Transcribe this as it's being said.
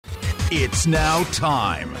It's now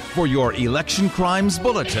time for your Election Crimes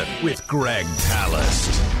Bulletin with Greg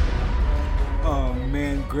Palast. Oh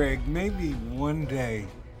man, Greg, maybe one day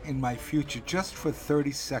in my future, just for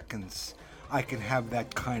 30 seconds, I can have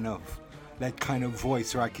that kind of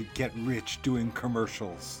voice, or I could get rich doing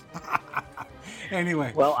commercials.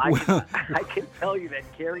 Anyway. Well, I can tell you that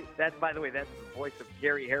that's the voice of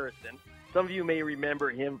Gary Harrison. Some of you may remember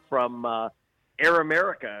him from Air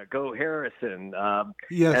America, Go Harrison.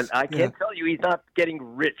 Yes. And I can't tell you he's not getting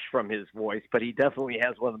rich from his voice, but he definitely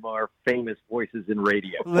has one of the more famous voices in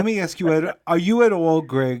radio. Let me ask you, Ed, are you at all,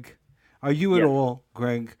 Greg,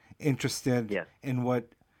 interested in what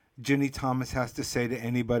Ginny Thomas has to say to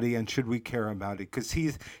anybody, and should we care about it? Because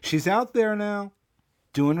she's out there now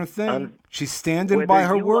doing her thing. She's standing by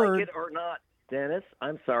her word. Whether you like it or not, Dennis,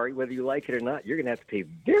 I'm sorry, whether you like it or not, you're going to have to pay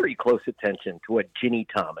very close attention to what Ginny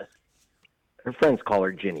Thomas, her friends call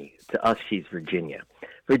her Ginny. To us, she's Virginia.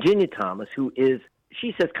 Virginia Thomas,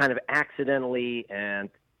 she says kind of accidentally, and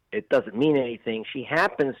it doesn't mean anything, she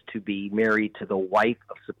happens to be married to the wife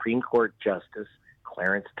of Supreme Court Justice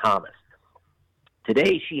Clarence Thomas.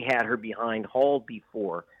 Today, she had her behind hauled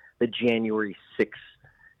before the January 6th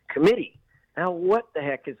committee. Now, what the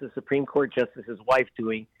heck is the Supreme Court Justice's wife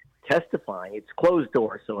doing testifying? It's closed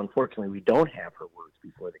doors, so unfortunately we don't have her words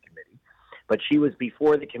before the committee. But she was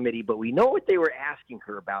before the committee, but we know what they were asking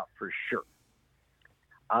her about for sure.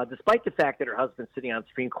 Despite the fact that her husband's sitting on the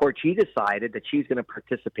Supreme Court, she decided that she's going to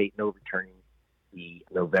participate in overturning the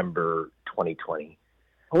November 2020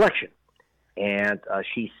 election. And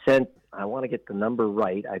she sent, I want to get the number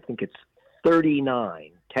right, I think it's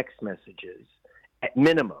 39 text messages at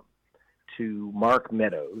minimum to Mark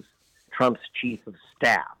Meadows, Trump's chief of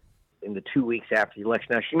staff, in the 2 weeks after the election.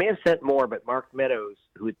 Now, she may have sent more, but Mark Meadows,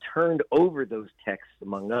 who had turned over those texts,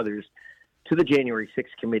 among others, to the January 6th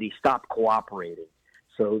committee, stopped cooperating.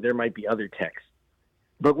 So there might be other texts.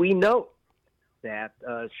 But we know that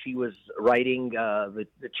she was writing the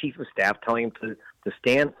chief of staff, telling him to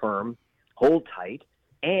stand firm, hold tight,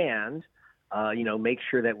 and make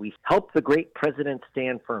sure that we help the great president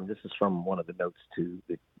stand firm. This is from one of the notes to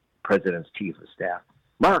the president's chief of staff.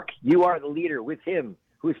 Mark, you are the leader with him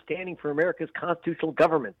who is standing for America's constitutional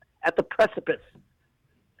government at the precipice.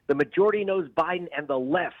 The majority knows Biden and the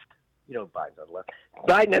left. You know, Biden's on the left.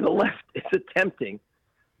 Biden and the left is attempting.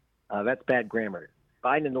 That's bad grammar.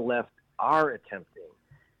 Biden and the left are attempting.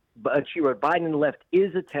 But she wrote, Biden and the left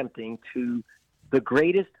is attempting to the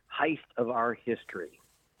greatest heist of our history.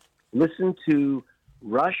 Listen to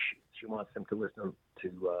Rush. She wants them to listen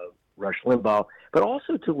to Rush Limbaugh, but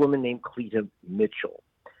also to a woman named Cleta Mitchell,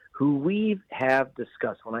 who we have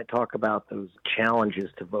discussed when I talk about those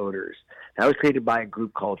challenges to voters. That was created by a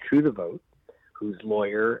group called True the Vote, whose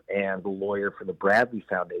lawyer and the lawyer for the Bradley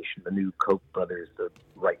Foundation, the new Koch brothers, the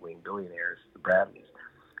right-wing billionaires, the Bradleys.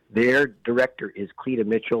 Their director is Cleta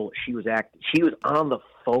Mitchell. She was on the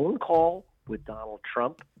phone call with Donald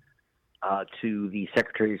Trump to the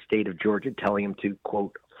Secretary of State of Georgia, telling him to,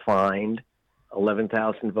 quote, find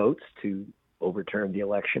 11,000 votes to overturn the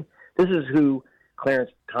election. This is who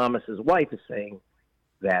Clarence Thomas's wife is saying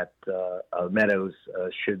that Meadows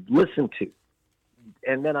should listen to.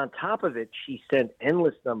 And then on top of it, she sent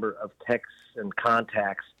endless number of texts and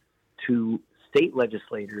contacts to state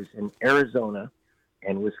legislators in Arizona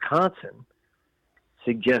and Wisconsin,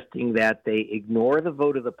 suggesting that they ignore the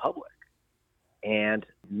vote of the public and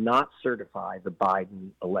not certify the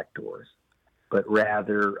Biden electors, but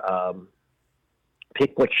rather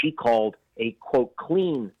pick what she called a, quote,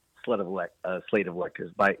 clean slate of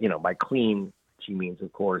electors. By clean, she means,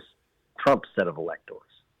 of course, Trump's set of electors.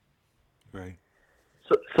 Right.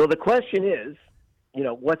 So the question is,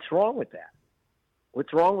 what's wrong with that?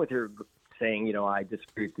 What's wrong with her saying, I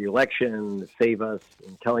disagree with the election, save us,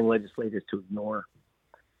 and telling legislators to ignore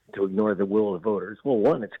the will of the voters? Well,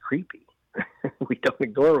 one, it's creepy. We don't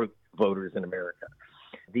ignore voters in America.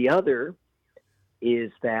 The other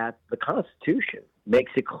is that the Constitution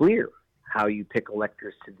makes it clear how you pick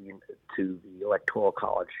electors to the Electoral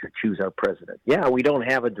College to choose our president. Yeah, we don't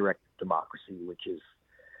have a direct democracy, which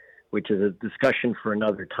is a discussion for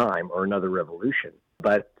another time or another revolution.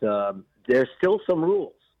 But there's still some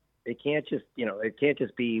rules. It can't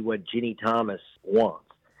just be what Ginny Thomas wants.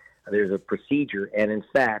 There's a procedure, and in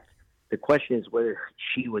fact, the question is whether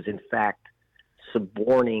she was in fact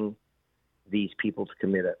suborning these people to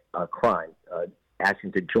commit a crime,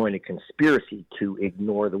 asking to join a conspiracy to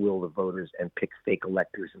ignore the will of the voters and pick fake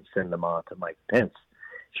electors and send them on to Mike Pence.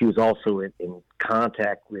 She was also in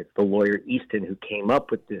contact with the lawyer Easton, who came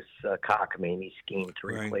up with this cockamamie scheme to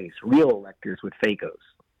replace real electors with fakos.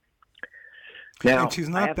 Now, and she's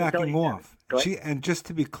not backing off. Go ahead. And just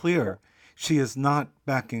to be clear, she is not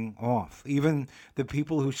backing off. Even the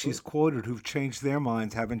people who she's quoted who've changed their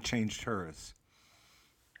minds haven't changed hers.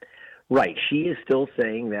 Right. She is still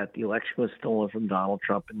saying that the election was stolen from Donald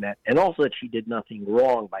Trump, and also that she did nothing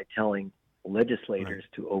wrong by telling legislators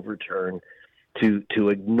to overturn, to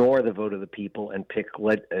ignore the vote of the people and pick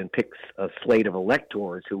a slate of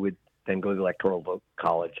electors who would then go to the Electoral Vote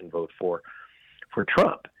College and vote for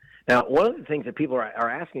Trump. Now, one of the things that people are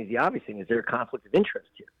asking is the obvious thing: is there a conflict of interest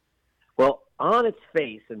here? Well, on its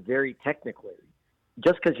face and very technically,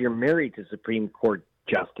 just because you're married to Supreme Court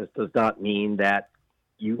justice does not mean that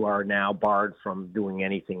you are now barred from doing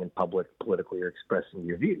anything in public politically or expressing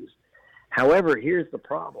your views. However, here's the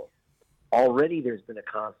problem. Already there's been a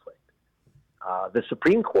conflict. The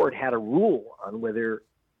Supreme Court had a rule on whether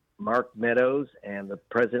Mark Meadows and the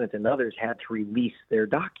president and others had to release their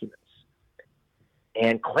documents.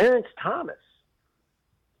 And Clarence Thomas,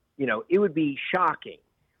 it would be shocking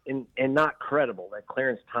and not credible that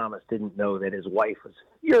Clarence Thomas didn't know that his wife was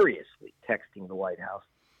furiously texting the White House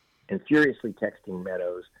and furiously texting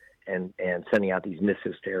Meadows and sending out these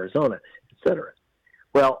missives to Arizona, et cetera.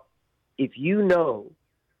 Well, if you know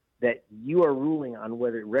that you are ruling on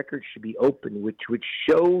whether records should be open, which would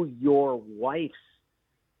show your wife's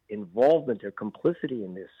involvement or complicity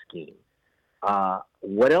in this scheme,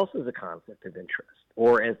 what else is a conflict of interest?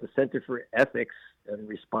 Or as the Center for Ethics and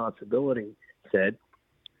Responsibility said,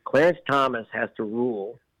 Clarence Thomas has to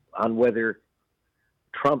rule on whether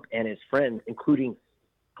Trump and his friends, including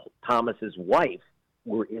Thomas's wife,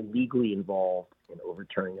 were illegally involved in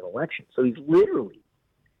overturning an election. So he literally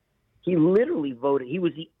voted. He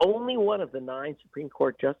was the only one of the 9 Supreme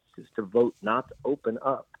Court justices to vote not to open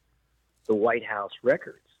up the White House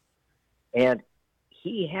records. And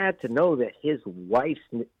he had to know that his wife's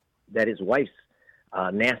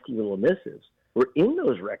nasty little missives were in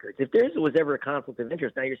those records. If there was ever a conflict of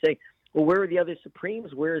interest, now you're saying, well, where are the other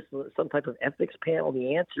Supremes? Where is some type of ethics panel?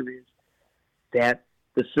 The answer is that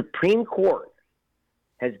the Supreme Court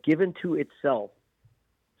has given to itself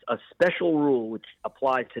a special rule which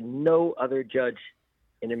applies to no other judge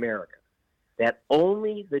in America, that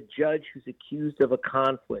only the judge who's accused of a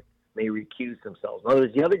conflict may recuse themselves. In other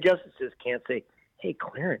words, the other justices can't say, hey,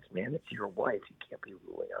 Clarence, man, it's your wife. You can't be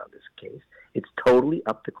ruling on this case. It's totally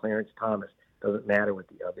up to Clarence Thomas. Doesn't matter what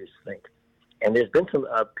the others think. And there's been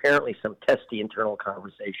apparently some testy internal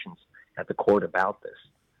conversations at the court about this.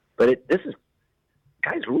 But this is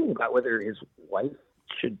guy's ruling about whether his wife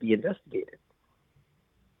should be investigated.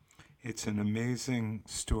 It's an amazing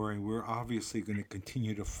story. We're obviously going to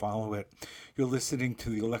continue to follow it. You're listening to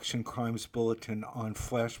the Election Crimes Bulletin on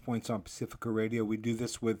Flashpoints on Pacifica Radio. We do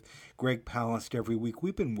this with Greg Palast every week.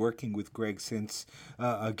 We've been working with Greg since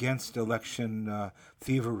against election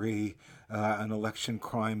thievery and election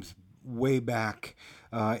crimes way back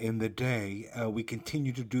in the day. We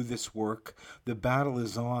continue to do this work. The battle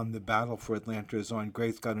is on. The battle for Atlanta is on.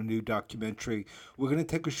 Greg's got a new documentary. We're going to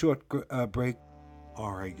take a short break.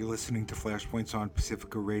 All right, you're listening to Flashpoints on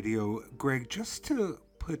Pacifica Radio. Greg, just to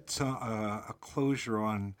put a closure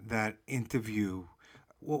on that interview,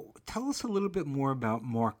 well, tell us a little bit more about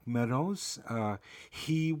Mark Meadows.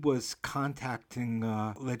 He was contacting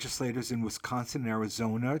legislators in Wisconsin and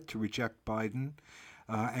Arizona to reject Biden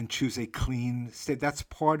and choose a clean state. That's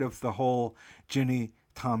part of the whole Ginny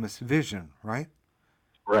Thomas vision, right?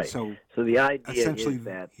 Right. So the idea is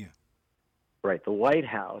that, right, the White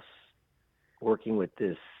House, working with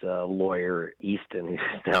this lawyer, Easton,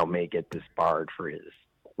 who now may get disbarred for his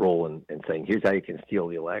role in saying, here's how you can steal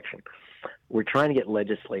the election. We're trying to get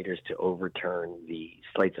legislators to overturn the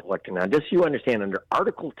slates of electors. Now, just so you understand, under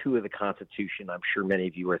Article 2 of the Constitution, I'm sure many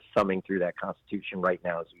of you are thumbing through that Constitution right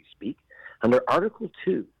now as we speak. Under Article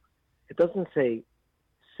 2, it doesn't say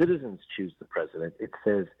citizens choose the president. It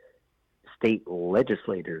says state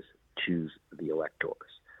legislators choose the electors.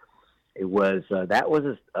 It was that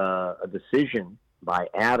was a decision by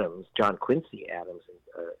Adams, John Quincy Adams,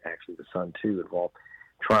 actually the son too, involved,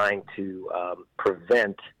 trying to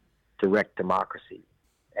prevent direct democracy.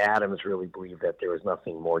 Adams really believed that there was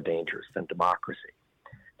nothing more dangerous than democracy.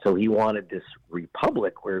 So he wanted this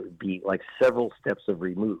republic where it would be like several steps of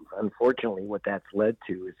remove. Unfortunately, what that's led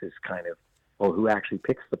to is this kind of, well, who actually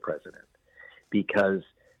picks the president? Because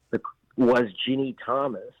was Ginny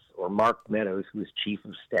Thomas or Mark Meadows, who was chief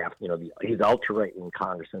of staff, he's ultra-right-wing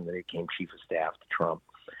congressman that became chief of staff to Trump,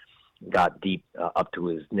 got deep up to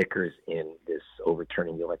his knickers in this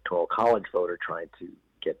overturning the Electoral College voter, trying to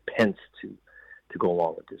get Pence to go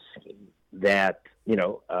along with this scheme. That,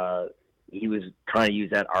 he was trying to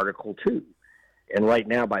use that Article 2. And right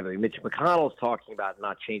now, by the way, Mitch McConnell is talking about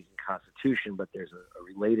not changing the Constitution, but there's a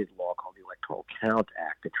related law called the Electoral Count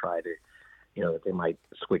Act to try to, that they might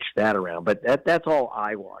switch that around. But that's all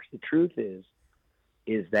eyewash. The truth is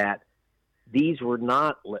that these were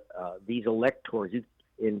not these electors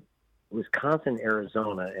in Wisconsin,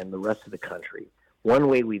 Arizona, and the rest of the country. One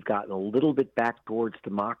way we've gotten a little bit back towards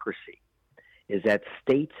democracy is that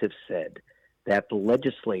states have said that the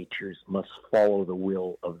legislatures must follow the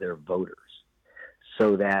will of their voters,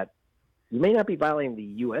 so that you may not be violating the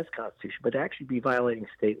U.S. Constitution, but actually be violating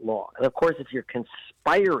state law. And of course, if you're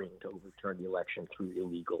conspiring to overturn the election through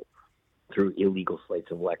illegal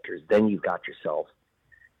slates of electors, then you've got yourself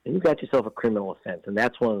a criminal offense. And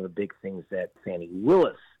that's one of the big things that Fani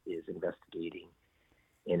Willis is investigating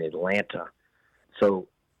in Atlanta. So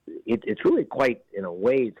it's really quite, in a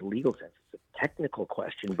way, it's a legal sense. It's a technical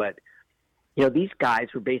question, but these guys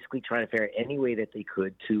were basically trying to figure out any way that they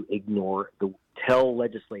could to tell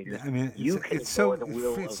legislators. I mean, it's so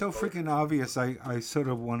freaking obvious. I sort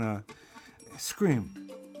of want to scream.